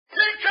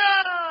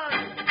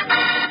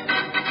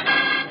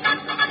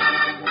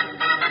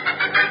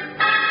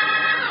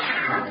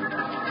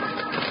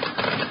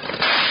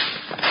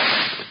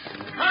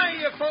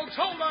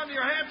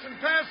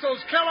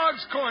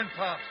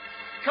Pops.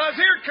 Because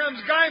here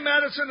comes Guy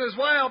Madison as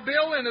Wild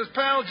Bill and his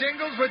pal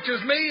Jingles, which is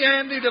me,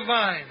 Andy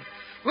Devine.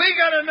 We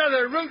got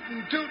another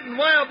rootin'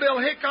 tootin' Wild Bill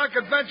Hickok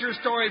adventure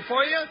story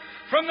for you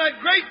from that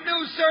great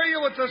new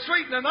cereal with the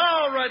sweetening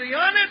already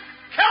on it,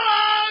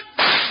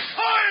 Kellogg's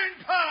Corn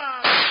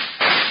Pops!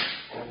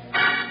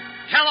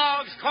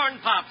 Kellogg's Corn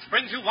Pops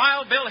brings you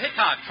Wild Bill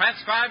Hickok,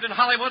 transcribed in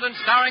Hollywood and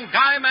starring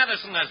Guy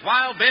Madison as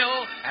Wild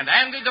Bill and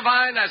Andy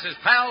Devine as his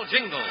pal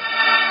Jingle.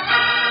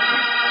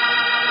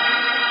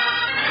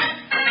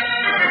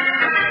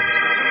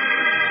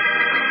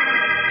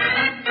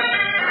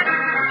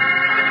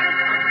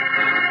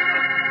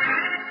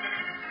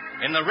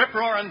 In the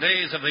rip-roaring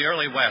days of the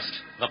early West,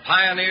 the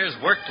pioneers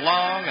worked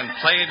long and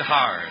played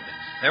hard.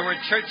 There were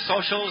church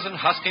socials and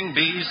husking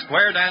bees,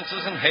 square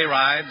dances and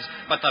hayrides,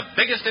 but the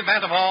biggest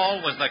event of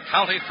all was the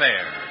county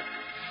fair.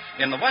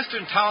 In the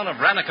western town of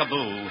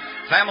Ranakaboo,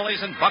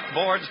 families in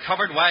buckboards,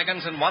 covered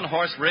wagons, and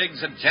one-horse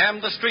rigs had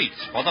jammed the streets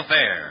for the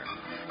fair.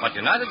 But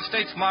United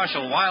States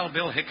Marshal Wild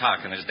Bill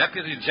Hickok and his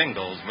deputy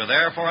Jingles were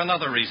there for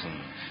another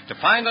reason, to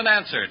find an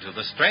answer to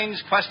the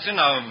strange question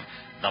of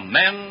the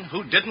men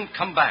who didn't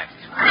come back.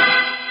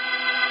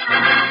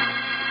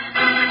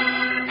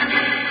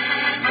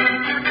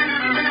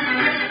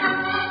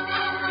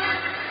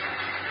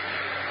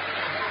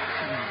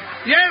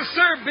 Yes,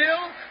 sir,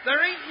 Bill.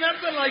 There ain't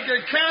nothing like a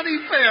county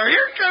fair.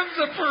 Here comes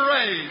the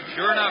parade.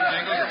 Sure enough,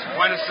 Jingles. It's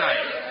quite a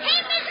sight. Hey,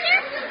 mister,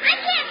 I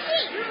can't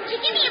see. Did you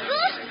give me a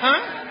boost? Huh?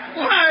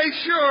 Why,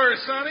 sure,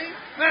 Sonny.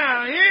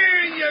 Now,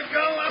 here you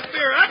go up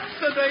here. Up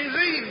the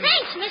daisy.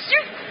 Thanks, mister.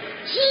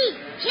 Gee,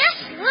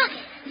 just look.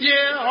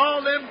 Yeah,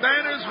 all them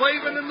banners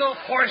waving and the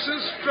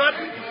horses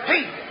strutting.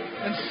 Hey,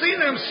 and see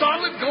them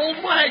solid gold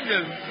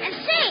wagons. And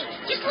say,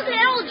 just look at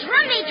that old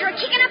drum major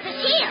kicking up his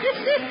heels.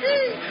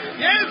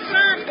 Yes,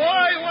 sir.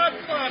 Boy, what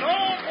fun.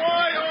 Oh,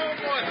 boy, oh,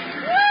 boy.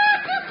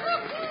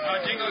 Now,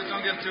 Jingles,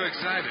 don't get too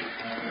excited.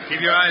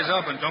 Keep your eyes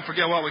open. Don't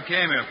forget what we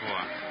came here for.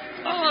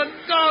 Oh,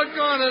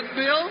 doggone it,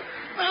 Bill.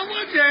 Now,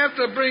 what'd you have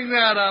to bring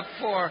that up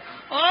for?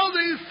 All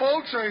these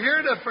folks are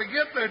here to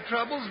forget their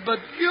troubles, but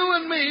you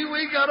and me,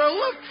 we gotta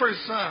look for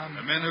some.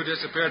 The men who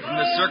disappeared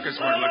from this circus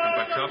weren't looking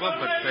for trouble,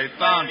 but they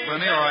found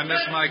plenty, or I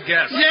missed my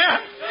guess.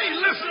 Yeah? Hey,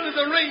 listen to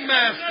the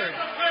ringmaster.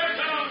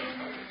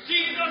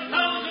 See the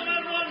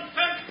 1,001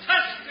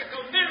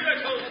 fantastical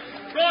miracles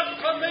brought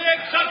from the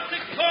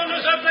exotic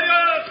corners of the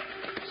earth.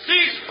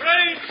 See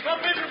strange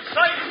forbidden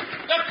sights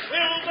that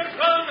fill the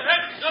crowned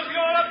heads of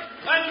Europe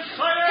and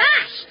Siam.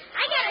 Gosh,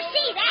 I gotta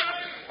see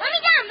that. Let me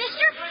down,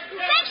 mister.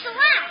 Thanks a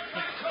lot.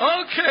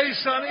 Okay,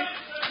 Sonny.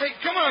 Hey,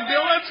 come on,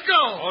 Bill, let's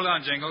go. Hold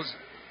on, Jingles.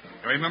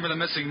 Remember, the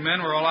missing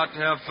men were all out to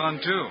have fun,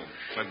 too.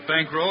 But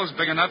bankrolls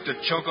big enough to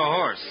choke a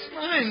horse.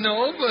 I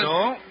know, but...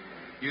 So,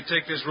 you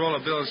take this roll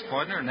of Bill's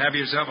partner and have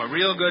yourself a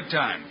real good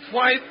time.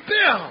 Why,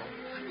 Bill,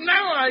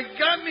 now I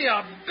got me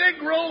a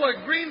big roll of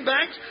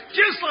greenbacks,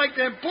 just like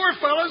them poor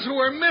fellas who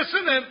were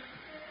missing and...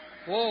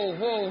 Whoa,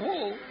 whoa,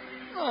 whoa.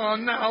 Oh,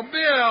 now,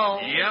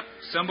 Bill. Yep,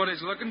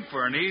 somebody's looking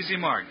for an easy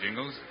mark,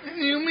 Jingles.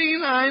 You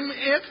mean I'm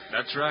it?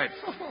 That's right.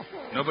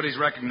 Nobody's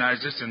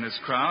recognized us in this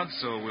crowd,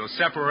 so we'll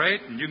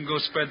separate and you can go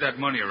spread that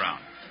money around.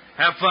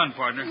 Have fun,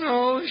 partner.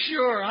 Oh,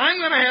 sure. I'm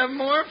going to have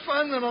more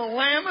fun than a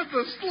lamb at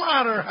the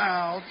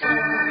slaughterhouse.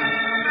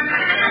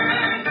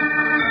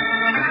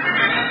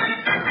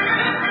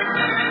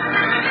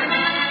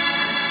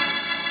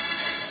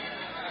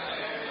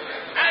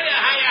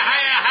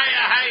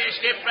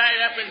 Skip right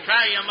up and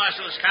try your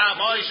muscles,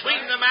 cowboy.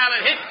 Swing the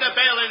mallet, hit the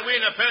bell, and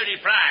win a purty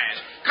prize.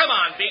 Come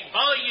on, big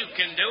boy, you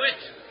can do it.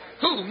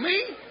 Who, me?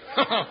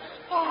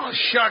 Oh,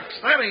 shucks,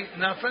 that ain't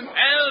nothing.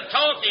 Well,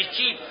 talk is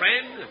cheap,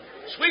 friend.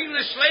 Swing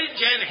the sledge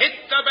and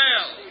hit the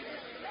bell.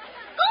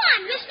 Go on,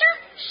 mister.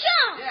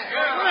 Show.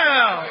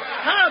 Well,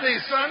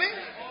 howdy, Sonny.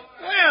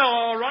 Well,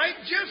 all right,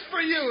 just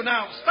for you.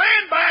 Now,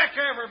 stand back,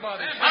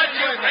 everybody. Watch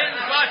your friends,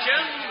 watch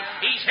him.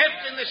 He's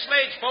hefting the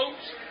sledge,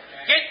 folks.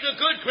 Get the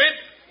good grip.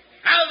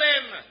 Now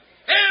then,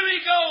 here he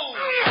goes.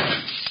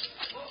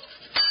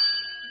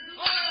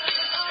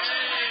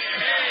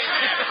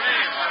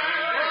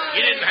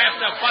 You didn't have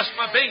to bust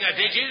my binger,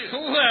 did you?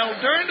 Well,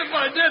 darned if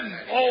I didn't.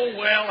 Oh,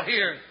 well,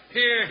 here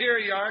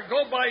you are.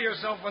 Go buy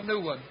yourself a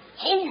new one.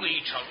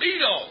 Holy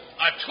Toledo,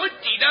 a $20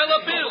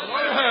 bill.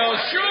 Well,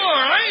 sure,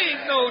 I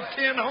ain't no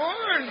tin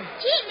horn.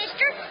 Gee,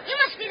 mister, you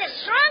must be the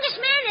strongest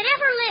man that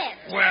ever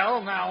lived.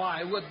 Well, now,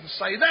 I wouldn't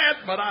say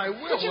that, but I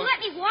will. Would you let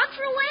me walk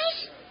for a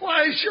ways?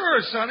 Why,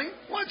 sure, Sonny.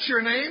 What's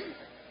your name?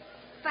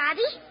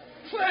 Bobby?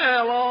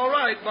 Well, all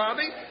right,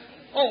 Bobby.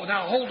 Oh,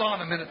 now, hold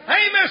on a minute.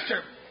 Hey,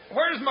 mister,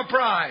 where's my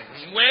prize?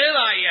 Well,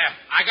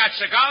 I got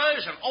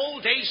cigars and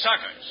all-day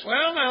suckers.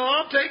 Well, now,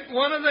 I'll take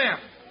one of them.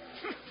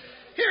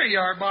 Here you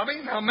are, Bobby.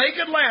 Now, make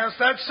it last.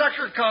 That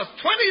sucker cost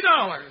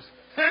 $20.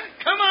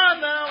 Come on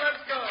now,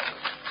 let's go.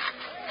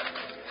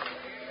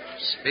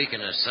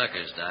 Speaking of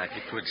suckers, Doc,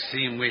 It would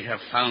seem we have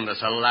found us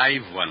a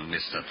live one,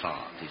 Mr. Thorne.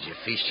 did you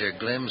feast your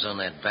glims on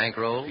that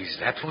bankroll? Is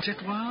that what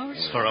it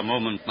was? For a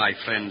moment, my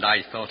friend,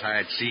 I thought I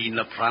had seen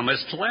the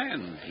promised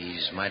land.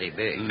 He's mighty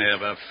big.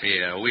 Never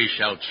fear. We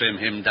shall trim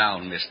him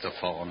down, Mr.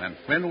 Thorne. And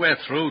when we're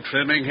through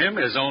trimming him,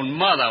 his own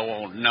mother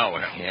won't know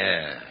him.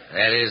 Yeah,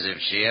 that is if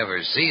she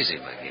ever sees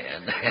him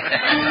again.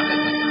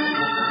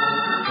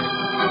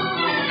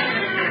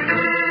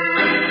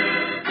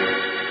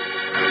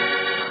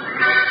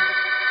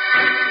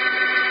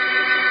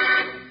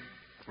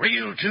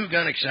 Real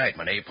two-gun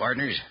excitement, eh,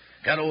 partners?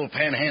 Got old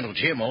Panhandle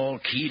Jim all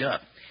keyed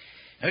up.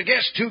 I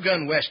guess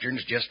two-gun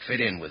westerns just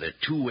fit in with a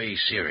two-way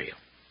cereal.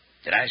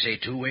 Did I say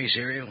two-way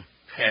cereal?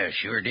 Yeah,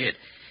 sure did.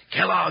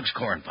 Kellogg's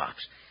Corn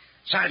Pops.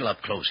 Sidle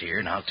up close here,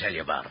 and I'll tell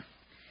you about 'em.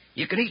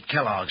 You can eat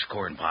Kellogg's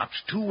Corn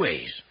Pops two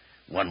ways.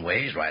 One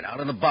way's right out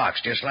of the box,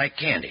 just like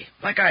candy,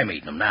 like I'm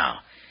eating 'em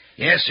now.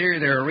 Yes, sir,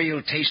 they're a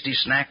real tasty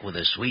snack with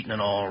the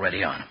sweetening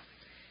already on 'em.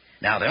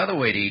 Now, the other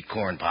way to eat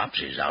Corn Pops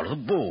is out of the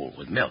bowl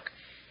with milk.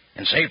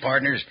 And say,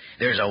 partners,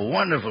 there's a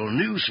wonderful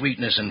new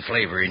sweetness and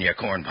flavor in your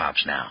Corn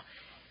Pops now.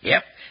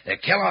 Yep, the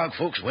Kellogg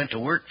folks went to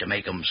work to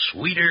make 'em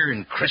sweeter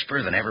and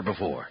crisper than ever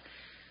before.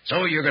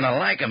 So you're going to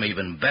like 'em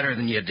even better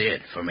than you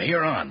did from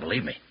here on,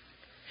 believe me.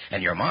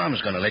 And your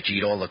mom's going to let you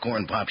eat all the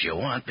Corn Pops you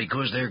want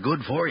because they're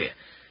good for you.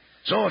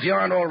 So if you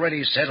aren't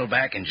already settled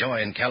back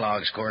enjoying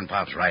Kellogg's Corn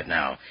Pops right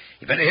now,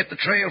 you better hit the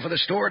trail for the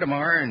store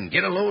tomorrow and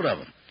get a load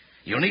of 'em.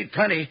 You'll need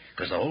plenty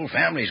because the whole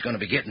family's going to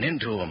be getting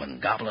into 'em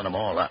and gobbling 'em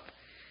all up.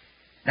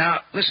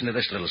 Now, listen to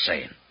this little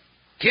saying.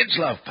 Kids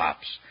love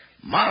Pops,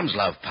 moms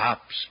love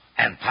Pops,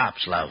 and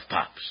Pops love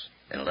Pops.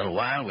 In a little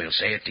while, we'll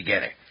say it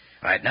together.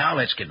 Right now,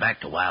 let's get back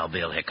to Wild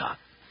Bill Hickok.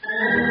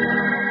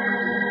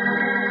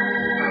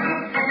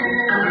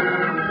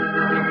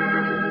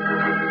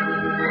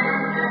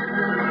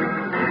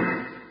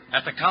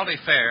 At the county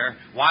fair,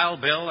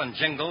 Wild Bill and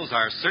Jingles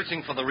are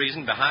searching for the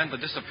reason behind the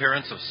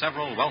disappearance of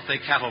several wealthy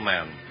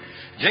cattlemen.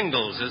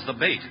 Jingles is the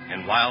bait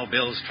in Wild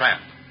Bill's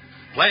trap.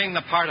 Playing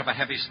the part of a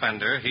heavy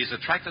spender, he's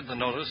attracted the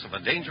notice of a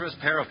dangerous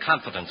pair of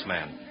confidence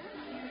men.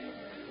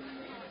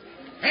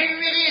 Here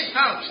it is,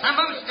 folks. The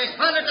most is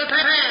full of the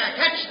fair.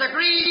 Catch the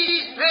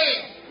greased pig.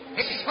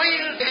 His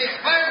wheels, his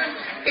fur,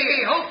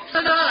 he hopes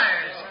the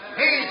dollars.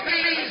 His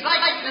feelings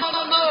like no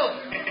move.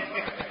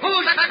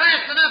 Who's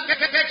fast enough to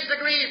catch the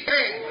greased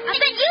pig? I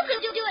bet you can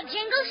do it,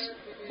 Jingles.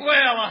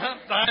 Well,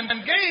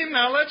 I'm game.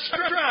 Now, let's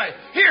try.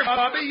 Here,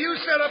 Bobby, you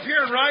sit up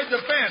here and ride the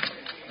fence.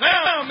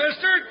 Now,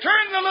 mister,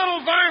 turn the little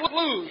varmint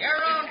loose.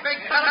 Your own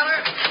big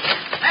feller.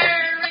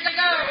 There we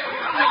go.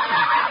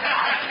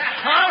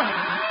 Huh?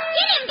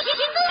 Get him,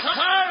 Jingles.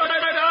 All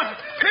right.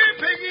 Here,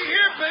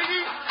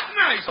 Piggy,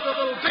 Nice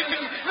little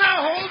piggy.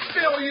 Now, hold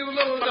still, you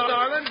little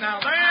darling. Now,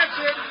 that's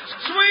it.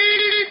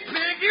 Sweet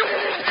Piggy. Get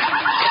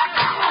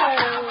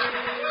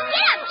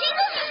him,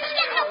 Jingles. He's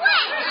getting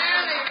away.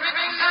 Well, he's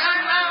ripping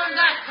around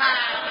that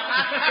time.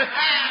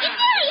 You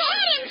nearly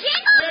had him,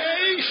 Jingles.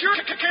 Hey, sure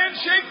can't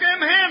shake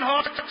them hand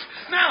hawks.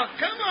 Now,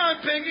 come on,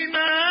 Piggy.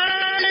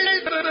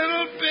 Nice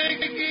little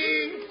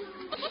Piggy.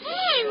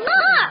 Hey,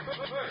 look.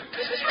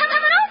 This is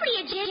coming over to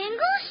you,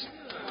 Jingles.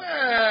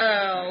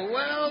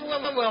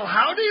 Well,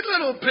 howdy,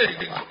 little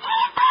piggy.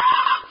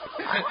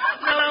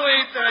 Now,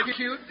 ain't that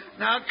cute?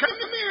 Now, come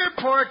here,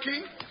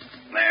 Porky.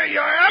 There you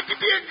are. Up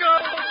you go.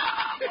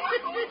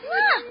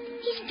 Look,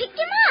 he's picked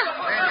him up.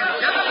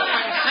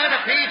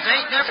 Centipedes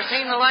ain't never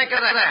seen the like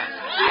of that.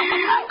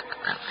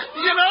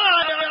 You know,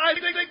 I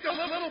think the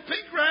little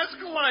pink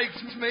rascal likes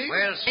me.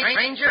 Well,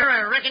 stranger,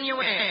 I reckon you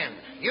win.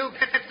 You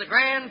get the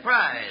grand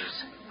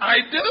prize. I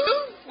do?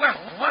 Well,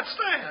 what's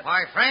that?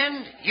 Why,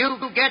 friend, you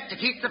get to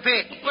keep the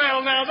pig.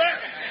 Well, now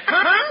that...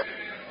 Huh?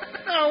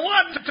 Now,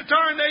 what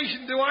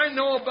tarnation do I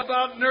know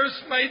about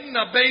nursemaiding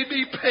a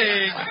baby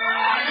pig?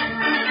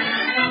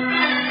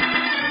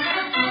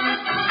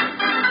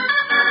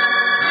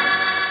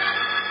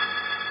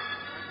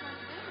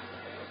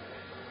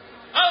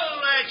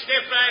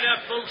 Step right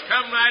up, folks.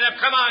 Come right up.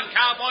 Come on,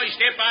 cowboy.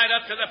 Step right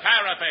up to the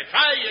parapet.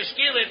 Try your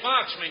skill at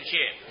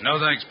marksmanship. No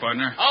thanks,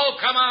 partner. Oh,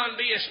 come on,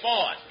 be a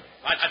sport.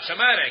 What's the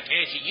matter?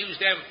 Can't you use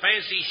them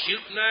fancy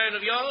shooting iron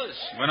of yours?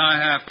 When I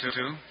have to.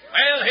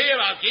 Well, here,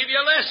 I'll give you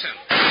a lesson.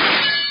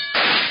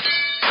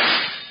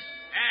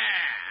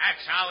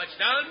 That's how it's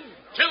done.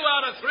 2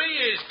 out of 3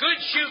 is good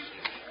shooting.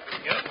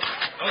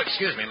 Oh,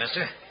 excuse me,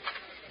 mister.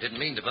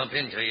 Didn't mean to bump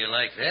into you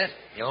like that.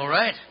 You all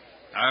right?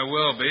 I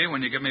will be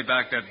when you give me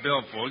back that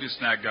billfold you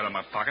snagged out of my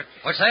pocket.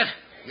 What's that?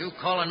 You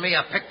calling me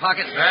a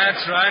pickpocket?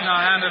 That's right.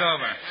 Now hand it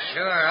over.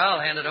 Sure,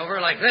 I'll hand it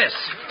over like this.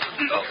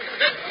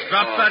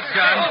 Drop that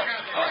gun.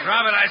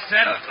 Drop it, I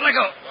said. Let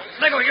go.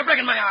 Let go. You're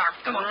breaking my arm.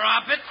 Come on.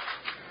 Drop it.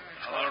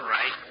 All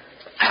right.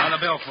 Now the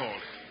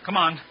billfold. Come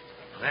on.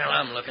 Well,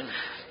 I'm looking.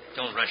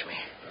 Don't rush me.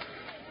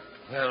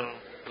 Well,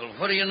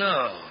 what do you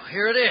know?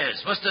 Here it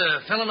is. Must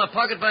have fell in my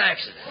pocket by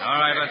accident. All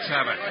right, let's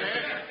have it.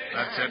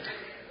 That's it.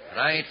 But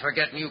I ain't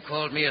forgetting you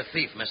called me a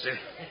thief, mister.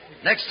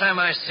 Next time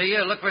I see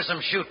you, look for some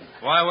shooting.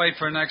 Why wait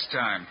for next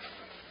time?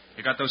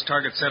 You got those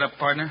targets set up,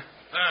 partner?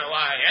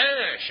 Why,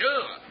 yeah,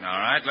 sure. All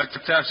right, let's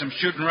have some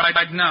shooting right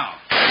now.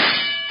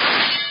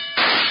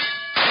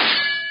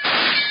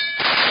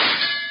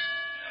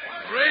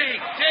 Great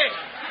day.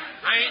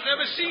 I ain't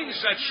never seen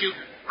such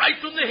shooting. Right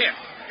from the hip.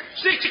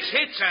 6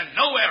 hits and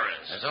no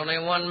errors. There's only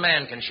one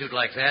man can shoot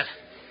like that.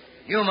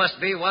 You must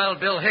be Wild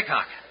Bill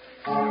Hickok.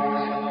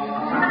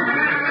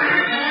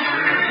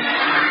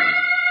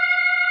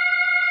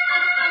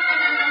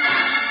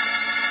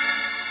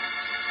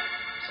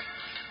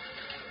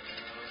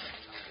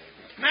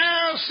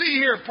 Now, see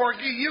here,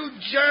 Porky. You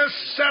just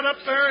sit up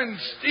there and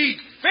eat.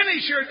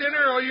 Finish your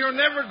dinner or you'll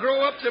never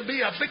grow up to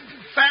be a big,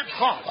 fat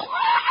hog.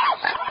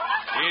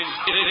 Is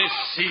this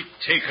seat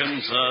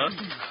taken, sir?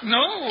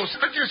 No,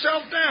 sit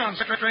yourself down,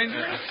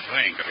 stranger.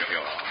 Thank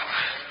you.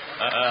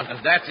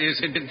 That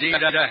is indeed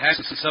a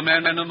handsome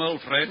animal,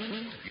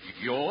 friend.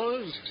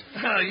 Yours?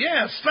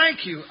 Yes,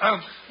 thank you.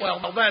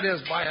 Well, that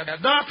is by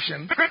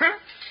adoption.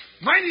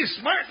 Mighty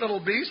smart little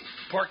beast,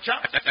 pork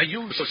chop.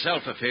 You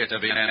yourself appear to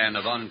be a man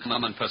of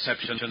uncommon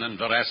perception and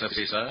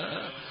veracity,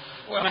 sir.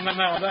 Well,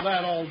 now,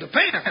 that all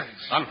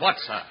depends. On what,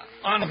 sir?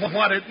 On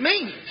what it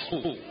means.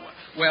 Oh,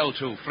 well,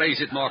 to phrase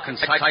it more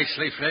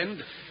concisely,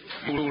 friend,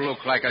 you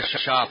look like a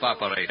sharp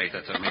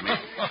operator to me.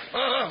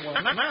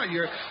 Well, now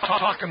you're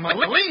talking my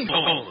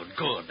lingo.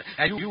 Good.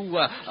 And you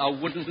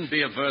wouldn't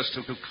be averse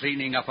to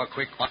cleaning up a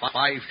quick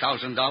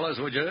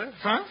 $5,000, would you?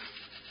 Huh?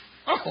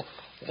 Oh,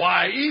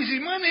 why, Easy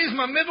Money's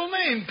my middle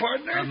name,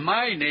 partner.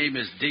 My name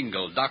is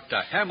Dingle,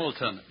 Dr.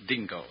 Hamilton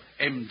Dingle,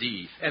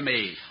 M.D.,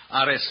 M.A.,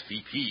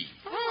 R.S.V.P.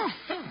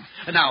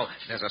 Now,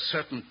 there's a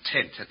certain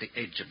tent at the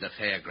edge of the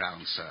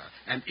fairground, sir.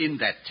 And in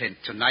that tent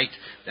tonight,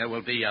 there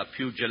will be a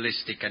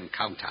pugilistic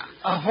encounter.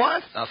 A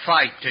what? A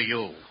fight to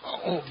you.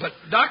 Oh, but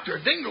Dr.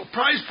 Dingle,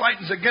 prize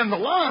fighting's against the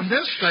law in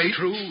this state.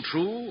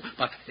 True.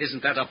 But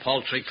isn't that a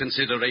paltry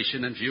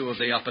consideration in view of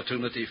the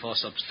opportunity for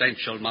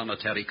substantial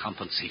monetary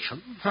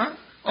compensation? Huh?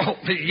 Oh,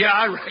 yeah,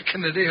 I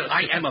reckon it is.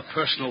 I am a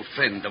personal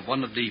friend of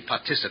one of the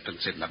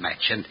participants in the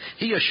match, and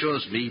he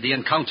assures me the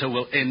encounter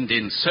will end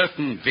in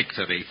certain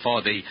victory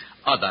for the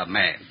other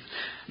man.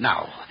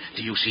 Now,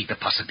 do you see the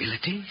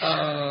possibility?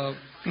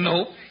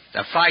 No.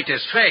 The fight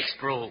is fixed,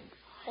 Broom.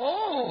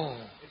 Oh.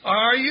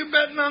 Are you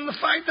betting on the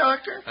fight,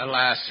 Doctor?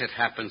 Alas, it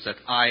happens that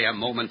I am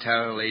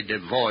momentarily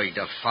devoid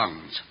of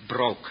funds,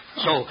 broke.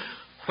 So,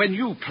 when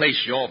you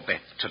place your bet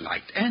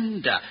tonight,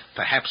 and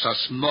perhaps a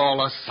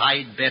smaller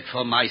side bet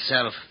for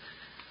myself,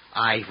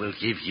 I will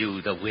give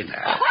you the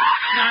winner.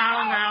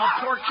 Now,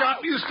 pork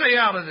chop, you stay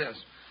out of this.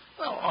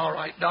 Well, all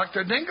right,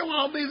 Dr. Dingle,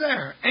 I'll be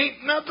there.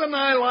 Ain't nothing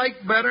I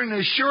like better than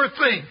a sure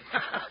thing.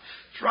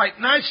 It's right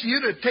nice of you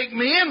to take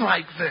me in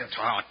like this.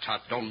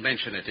 Tut, don't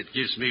mention it. It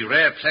gives me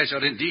rare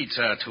pleasure indeed,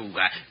 sir,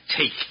 to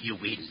take you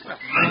in. Well,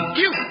 thank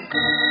you.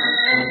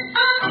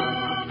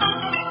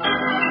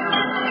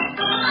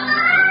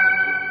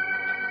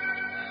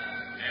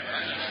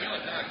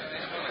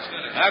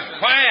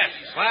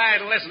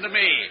 Quiet, listen to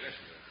me.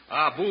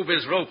 Our boob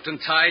is roped and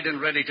tied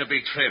and ready to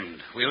be trimmed.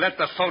 We let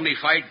the phony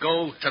fight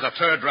go to the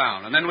third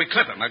round, and then we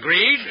clip him.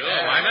 Agreed? Sure,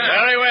 why not?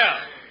 Very well.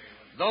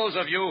 Those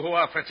of you who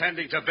are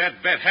pretending to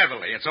bet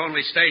heavily. It's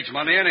only stage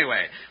money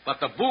anyway. But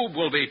the boob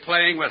will be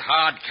playing with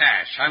hard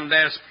cash, and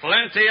there's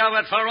plenty of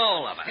it for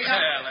all of us.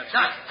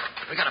 Stop.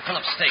 We gotta fill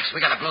up stakes.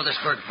 We gotta blow this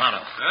bird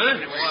pronto.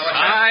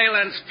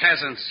 Silence,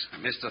 peasants.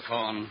 Mr.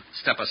 Thorne,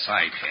 step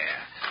aside here.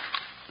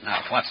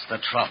 Now, what's the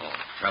trouble?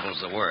 Trouble's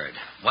the word.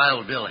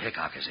 Wild Bill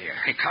Hickok is here.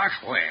 Hickok,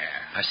 where?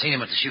 I seen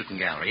him at the shooting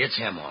gallery. It's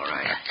him, all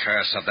right. The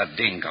curse of the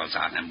Dingles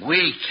on him.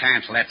 We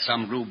can't let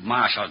some rube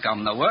marshal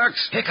gum the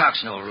works.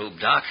 Hickok's no rube,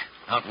 Doc.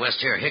 Out west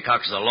here,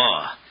 Hickok's the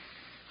law.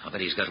 I'll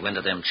bet he's got wind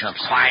of them chumps.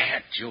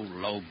 Quiet, you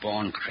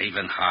low-born,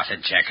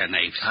 craven-hearted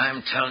jackanapes.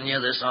 I'm telling you,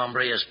 this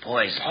hombre is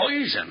poison.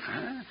 Poison,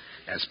 huh?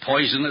 As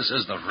poisonous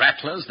as the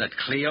rattlers that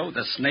Cleo,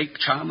 the snake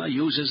charmer,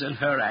 uses in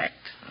her act.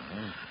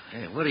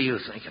 Hey, what are you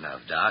thinking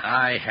of, Doc?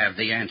 I have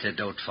the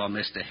antidote for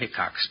Mr.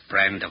 Hickok's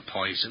brand of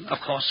poison. Of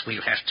course,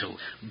 we'll have to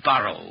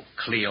borrow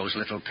Cleo's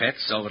little pet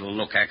so it'll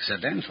look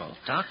accidental.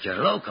 Doc, you're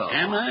loco.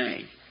 Am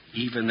I?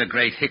 Even the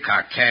great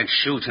Hickok can't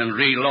shoot and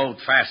reload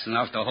fast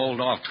enough to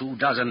hold off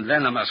 24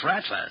 venomous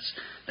rattlers.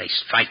 They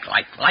strike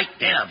like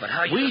lightning. Yeah, but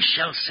how you... We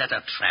shall set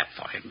a trap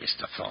for him,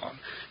 Mr. Thorne.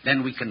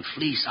 Then we can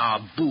fleece our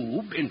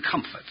boob in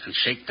comfort and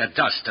shake the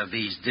dust of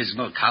these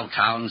dismal cow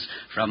towns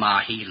from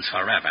our heels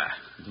forever.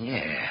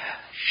 Yeah,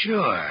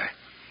 sure.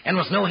 And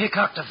with no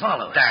Hickok to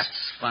follow us.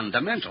 That's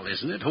fundamental,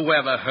 isn't it?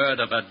 Whoever heard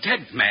of a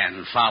dead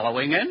man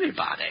following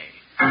anybody?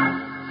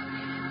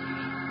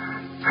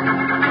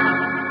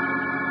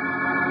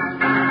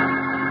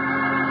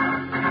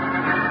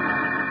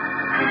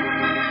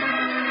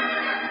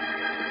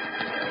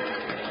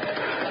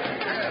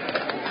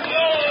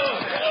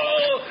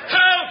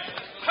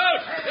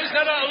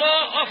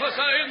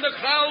 officer in the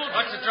crowd?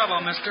 What's the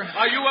trouble, mister?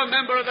 Are you a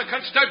member of the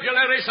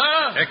constabulary,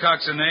 sir?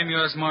 Hickok's the name,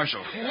 U.S.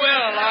 Marshal.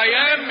 Well, I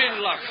am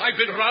in luck. I've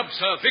been robbed,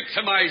 sir,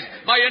 victimized,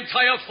 my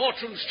entire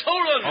fortune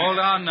stolen. Hold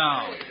on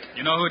now.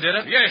 You know who did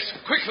it? Yes,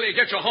 quickly,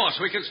 get your horse.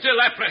 We can still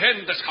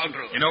apprehend the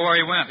scoundrel. You know where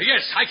he went?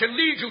 Yes, I can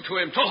lead you to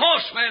him. To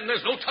horse, man.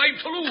 There's no time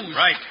to lose.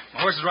 Right.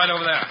 My horse is right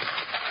over there.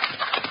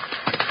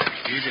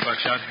 Easy,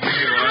 Buckshot.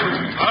 Easy,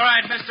 boy. All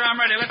right, mister, I'm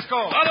ready. Let's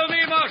go. Follow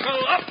me,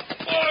 Marshal. Up,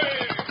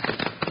 boy.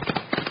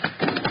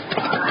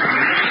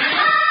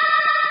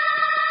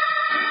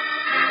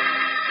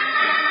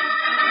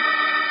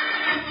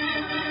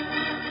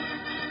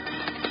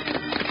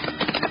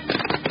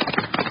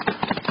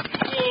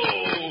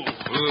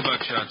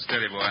 Buckshot,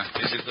 steady, boy.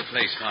 This is the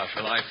place,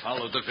 Marshal. I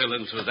followed the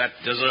villain through that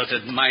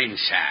deserted mine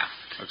shaft.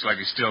 Looks like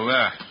he's still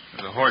there.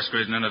 There's a horse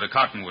grazing into the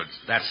cottonwoods.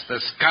 That's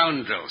the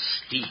scoundrel's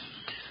steed.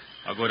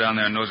 I'll go down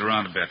there and nose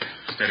around a bit.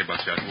 Steady,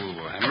 Buckshot. Move,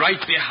 boy. I'm right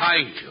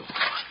behind you.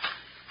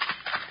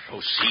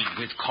 Proceed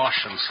with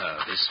caution, sir.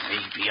 This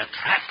may be a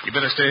trap. You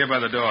better stay here by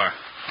the door.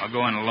 I'll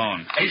go in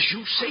alone. As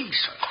you say,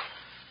 sir.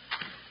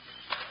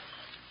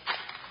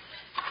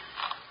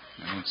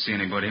 I don't see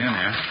anybody in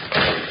here.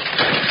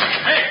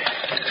 Hey!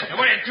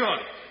 What are you doing?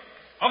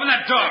 Open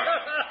that door.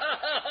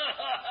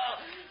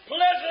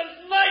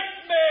 Pleasant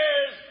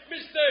nightmares,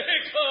 Mr.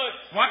 Hickok.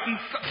 What in...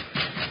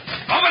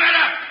 Open it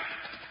up!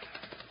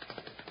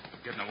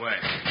 Getting away.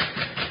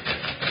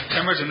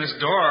 Timbers in this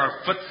door are a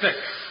foot thick.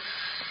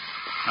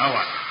 Now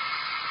what?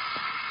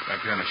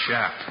 Back here in the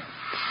shaft.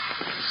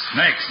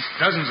 Snakes.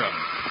 Dozens of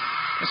them.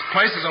 This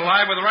place is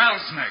alive with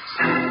rattlesnakes.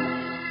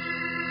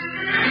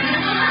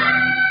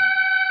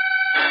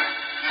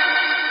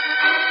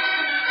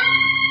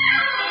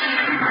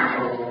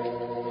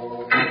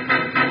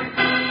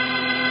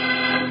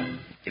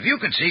 If you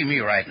could see me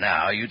right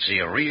now, you'd see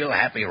a real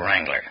happy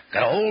wrangler.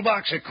 Got a whole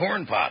box of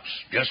corn pops.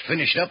 Just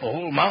finished up a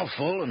whole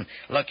mouthful, and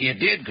lucky you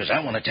did, because I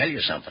want to tell you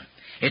something.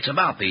 It's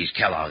about these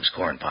Kellogg's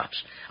corn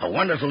pops. A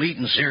wonderful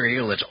eating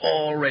cereal that's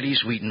already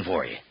sweetened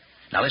for you.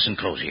 Now listen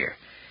close here.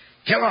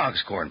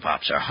 Kellogg's corn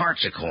pops are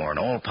hearts of corn,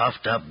 all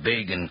puffed up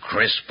big and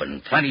crisp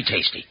and plenty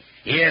tasty.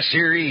 Yes,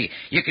 sirree,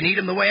 you can eat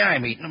them the way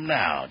I'm eating them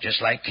now,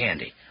 just like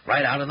candy,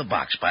 right out of the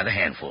box by the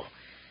handful.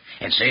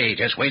 And say,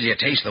 just wait till you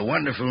taste the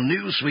wonderful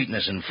new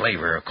sweetness and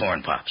flavor of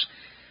corn pops.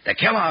 The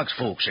Kellogg's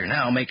folks are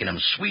now making them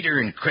sweeter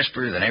and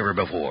crisper than ever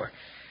before.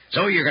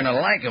 So you're going to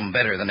like them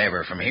better than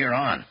ever from here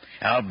on.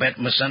 I'll bet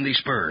my Sunday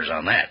spurs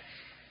on that.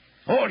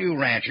 All you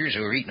ranchers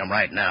who are eating them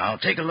right now,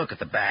 take a look at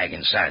the bag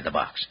inside the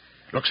box.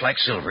 Looks like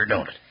silver,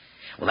 don't it?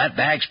 Well, that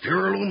bag's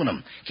pure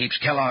aluminum. Keeps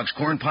Kellogg's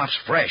corn pops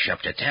fresh up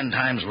to 10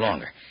 times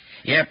longer.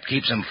 Yep,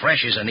 keeps them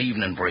fresh as an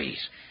evening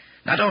breeze.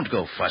 Now, don't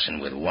go fussing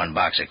with one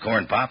box of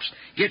corn pops.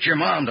 Get your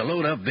mom to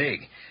load up big.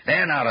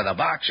 Then out of the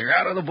box or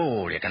out of the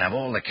bowl, you can have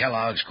all the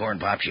Kellogg's corn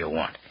pops you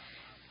want.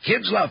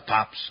 Kids love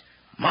pops,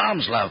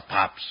 moms love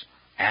pops,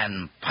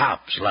 and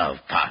pops love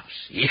pops.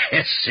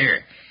 Yes, sir.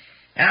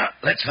 Now,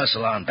 let's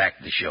hustle on back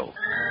to the show.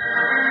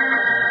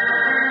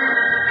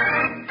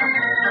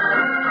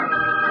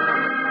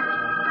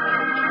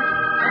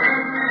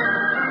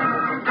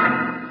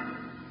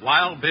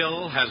 Wild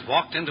Bill has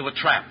walked into a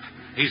trap.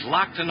 He's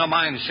locked in a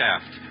mine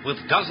shaft with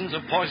dozens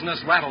of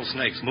poisonous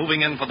rattlesnakes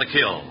moving in for the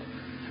kill.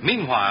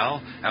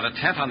 Meanwhile, at a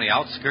tent on the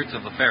outskirts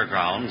of the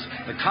fairgrounds,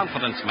 the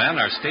confidence men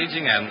are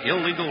staging an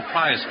illegal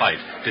prize fight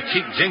to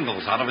keep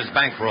Jingles out of his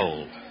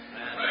bankroll.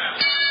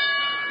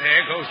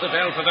 There goes the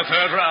bell for the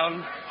third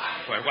round.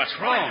 Well, what's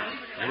wrong?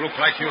 You look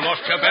like you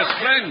lost your best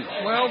friend.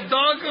 Well,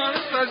 doggone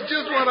it, that's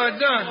just what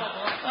I've done.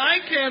 I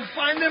can't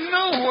find him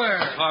nowhere.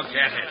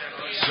 Forget it.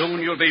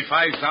 Soon you'll be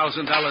 $5,000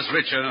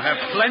 richer and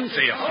have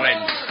plenty of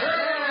friends.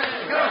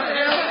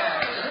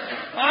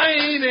 I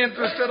ain't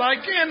interested. I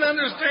can't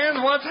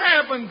understand what's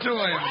happened to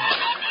him.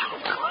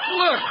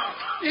 Look,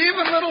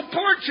 even little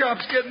pork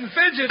chop's getting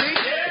fidgety.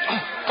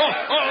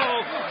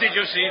 Did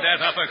you see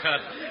that uppercut?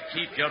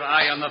 Keep your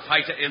eye on the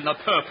fighter in the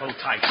purple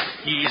tights.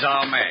 He's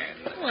our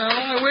man. Well,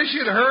 I wish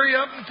he'd hurry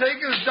up and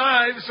take his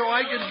dive so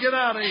I could get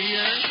out of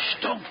here.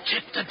 Don't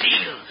tip the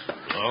deal.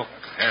 Look,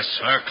 they're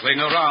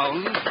circling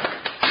around.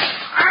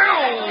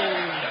 Ow!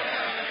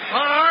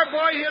 Our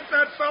boy hit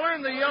that feller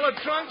in the yellow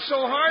trunk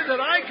so hard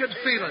that I could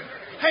feel it.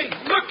 Hey,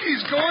 look,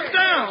 he's going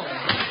down.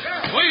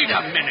 Wait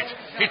a minute.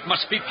 It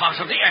must be part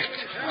of the act.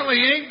 Well, he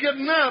ain't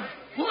getting up.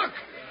 Look,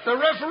 the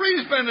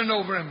referee's bending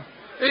over him.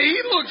 He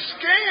looks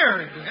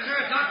scared. Is there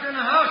a doctor in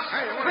the house?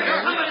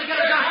 Somebody get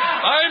a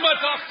doctor. I'm a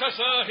doctor,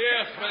 sir.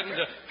 Here, friend.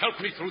 Help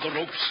me through the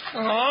ropes.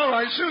 All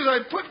right, as soon as I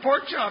put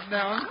pork chop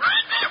down.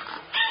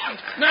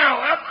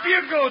 Now, up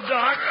you go,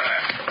 Doc.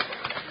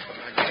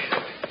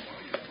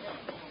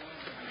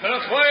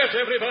 Quiet,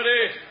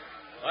 everybody.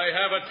 I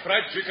have a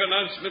tragic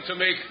announcement to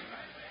make.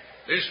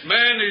 This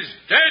man is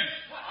dead.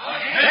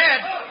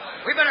 Dead?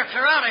 We better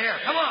clear out of here.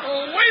 Come on.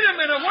 Oh, wait a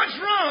minute. What's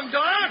wrong,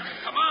 Doc?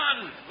 Come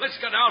on. Let's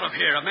get out of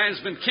here. A man's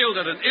been killed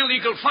at an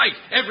illegal fight.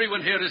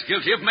 Everyone here is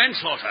guilty of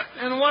manslaughter.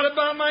 And what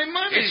about my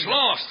money? It's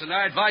lost, and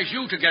I advise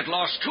you to get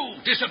lost, too.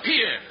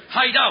 Disappear.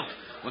 Hide out.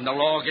 When the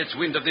law gets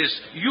wind of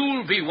this,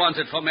 you'll be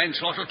wanted for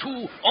manslaughter,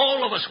 too.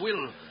 All of us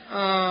will.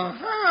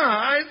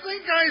 I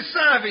think I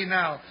savvy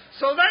now.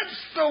 So that's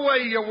the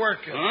way you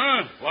work it.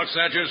 Huh? What's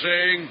that you're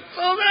saying?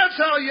 So that's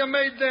how you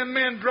made them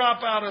men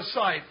drop out of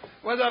sight,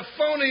 with a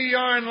phony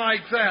yarn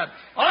like that.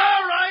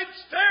 All right,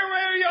 stay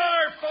where you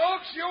are,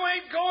 folks. You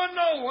ain't going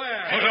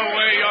nowhere. Put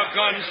away your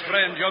guns,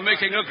 friend. You're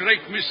making a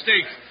great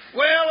mistake.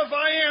 Well, if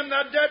I am,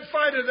 that dead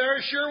fighter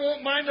there sure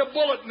won't mind a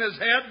bullet in his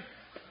head.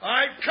 All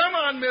right, come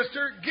on,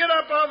 mister. Get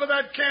up off of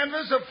that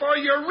canvas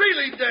before you're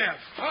really deaf.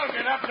 I'll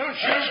get up, don't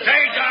shoot.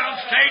 Stay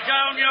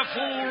down, you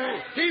fool.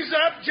 He's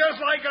up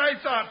just like I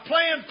thought,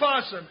 playing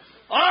possum.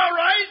 All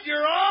right,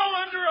 you're all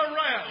under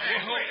arrest.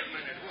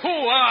 Who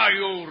are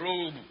you,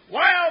 Rube?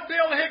 Wild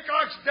Bill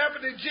Hickok's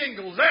Deputy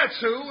Jingles, that's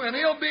who, and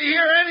he'll be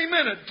here any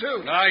minute,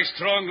 too. I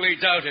strongly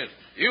doubt it.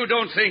 You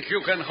don't think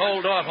you can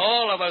hold off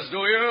all of us, do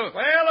you?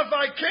 Well, if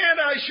I can't,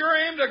 I sure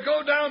aim to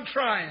go down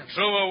trying.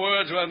 Truer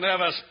words were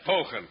never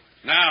spoken.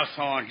 Now,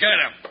 Thorne, get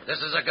him. This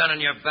is a gun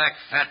in your back,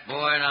 fat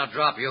boy, and I'll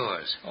drop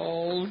yours.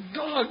 Oh,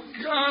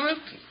 doggone it.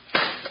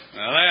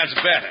 Now, that's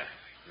better.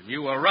 And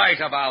you were right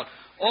about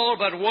all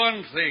but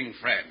one thing,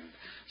 friend.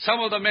 Some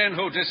of the men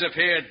who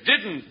disappeared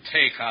didn't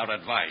take our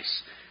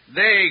advice.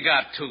 They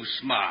got too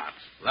smart,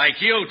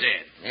 like you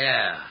did.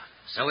 Yeah,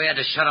 so we had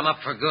to shut them up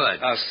for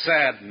good. A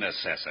sad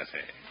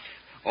necessity.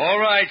 All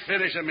right,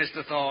 finish him,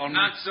 Mr. Thorne.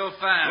 Not so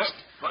fast.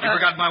 You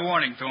forgot my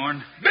warning,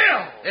 Thorne.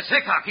 Bill! It's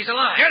Hickok. He's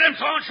alive. Get him,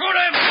 Thorne. Shoot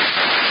him!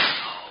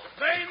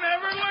 They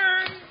never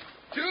learn.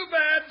 Too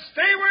bad.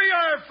 Stay where you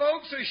are,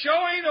 folks. The show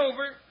ain't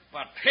over.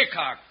 But,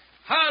 Hickok,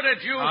 how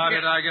did you How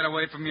did I get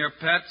away from your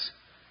pets?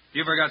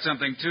 You forgot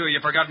something, too. You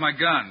forgot my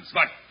guns.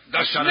 But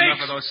the I shot snakes...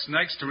 enough of those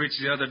snakes to reach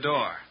the other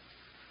door.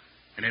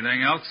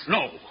 Anything else?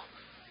 No.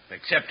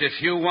 Except if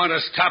you want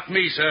to stop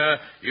me, sir,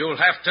 you'll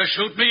have to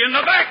shoot me in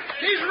the back.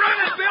 He's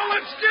running, Bill.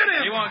 Let's get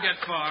him. He won't get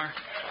far.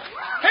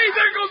 Hey,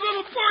 there goes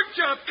little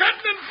Porkchop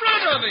cutting in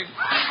front of him.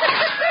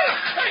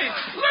 Hey,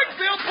 look,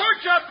 Bill.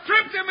 Porkchop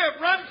tripped him and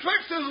run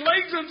twixt his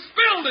legs and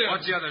spilled him.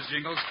 What's the others,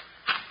 Jingles?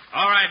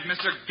 All right,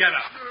 mister, get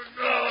up.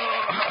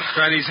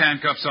 Try these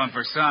handcuffs on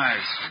for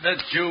size.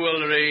 The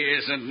jewelry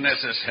isn't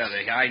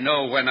necessary. I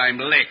know when I'm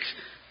licked.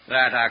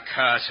 That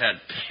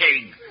accursed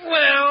pig.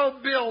 Well,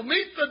 Bill,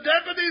 meet the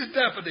deputy's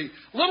deputy.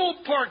 Little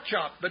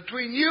Porkchop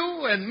between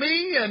you and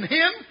me and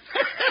him.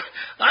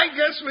 I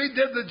guess we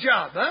did the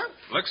job, huh?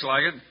 Looks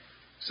like it.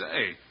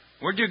 Say,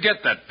 where'd you get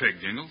that pig,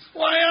 Jingles?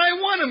 Why, I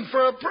won him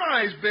for a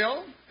prize,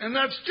 Bill. And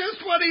that's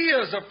just what he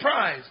is, a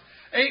prize.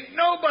 Ain't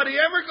nobody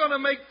ever going to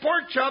make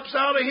pork chops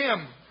out of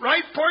him.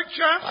 Right,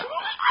 Porkchop?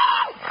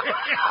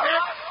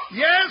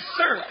 Yes,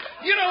 sir.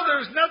 You know,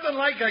 there's nothing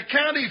like a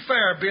county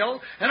fair,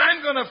 Bill. And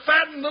I'm going to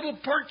fatten little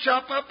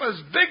Porkchop up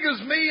as big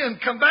as me and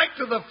come back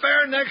to the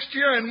fair next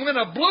year and win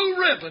a blue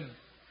ribbon.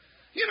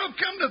 You know,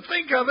 come to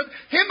think of it,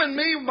 him and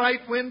me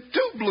might win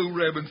 2 blue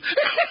ribbons.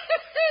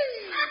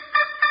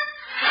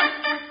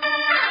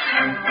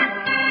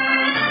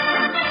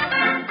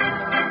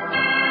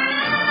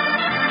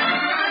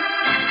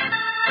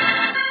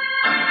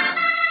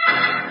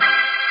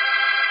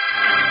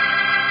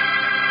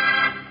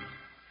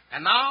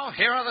 And now,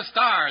 here are the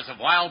stars of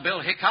Wild Bill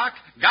Hickok,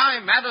 Guy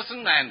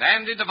Madison, and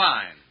Andy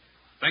Devine.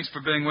 Thanks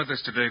for being with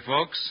us today,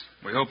 folks.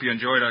 We hope you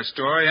enjoyed our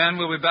story, and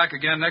we'll be back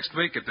again next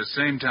week at the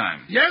same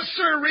time. Yes,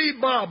 sir,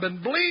 Bob,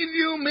 and believe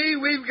you me,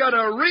 we've got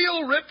a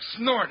real rip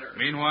snorter.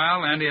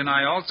 Meanwhile, Andy and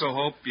I also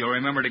hope you'll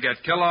remember to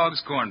get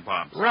Kellogg's Corn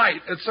Pops.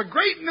 Right. It's a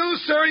great new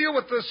cereal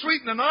with the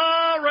sweetening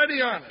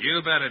already on it.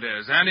 You bet it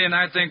is. Andy and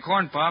I think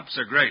Corn Pops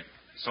are great.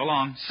 So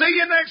long. See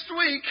you next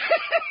week.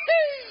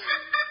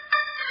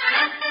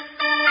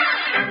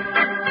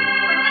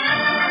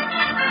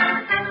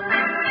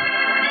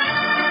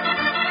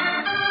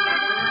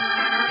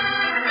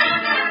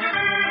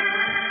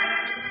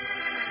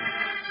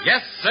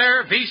 Yes,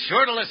 sir, be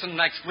sure to listen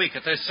next week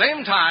at this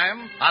same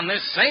time on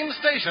this same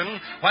station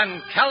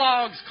when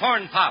Kellogg's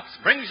Corn Pops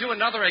brings you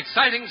another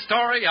exciting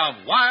story of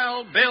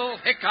Wild Bill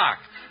Hickok,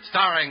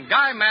 starring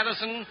Guy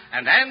Madison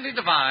and Andy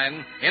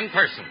Devine in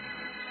person.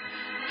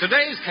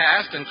 Today's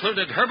cast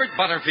included Herbert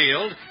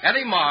Butterfield,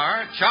 Eddie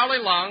Marr,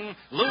 Charlie Lung,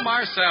 Lou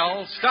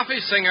Marcel, Stuffy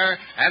Singer,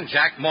 and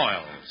Jack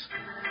Moyles.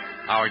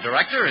 Our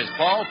director is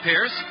Paul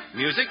Pierce,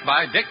 music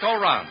by Dick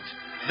Orant.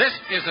 This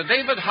is a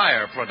David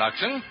Heyer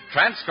production,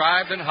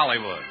 transcribed in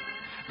Hollywood.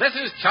 This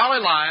is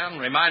Charlie Lyon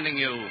reminding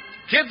you,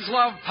 kids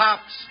love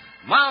Pops,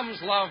 moms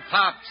love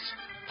Pops,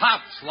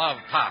 Pops love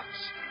Pops.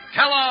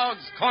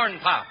 Kellogg's Corn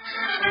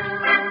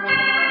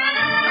Pops.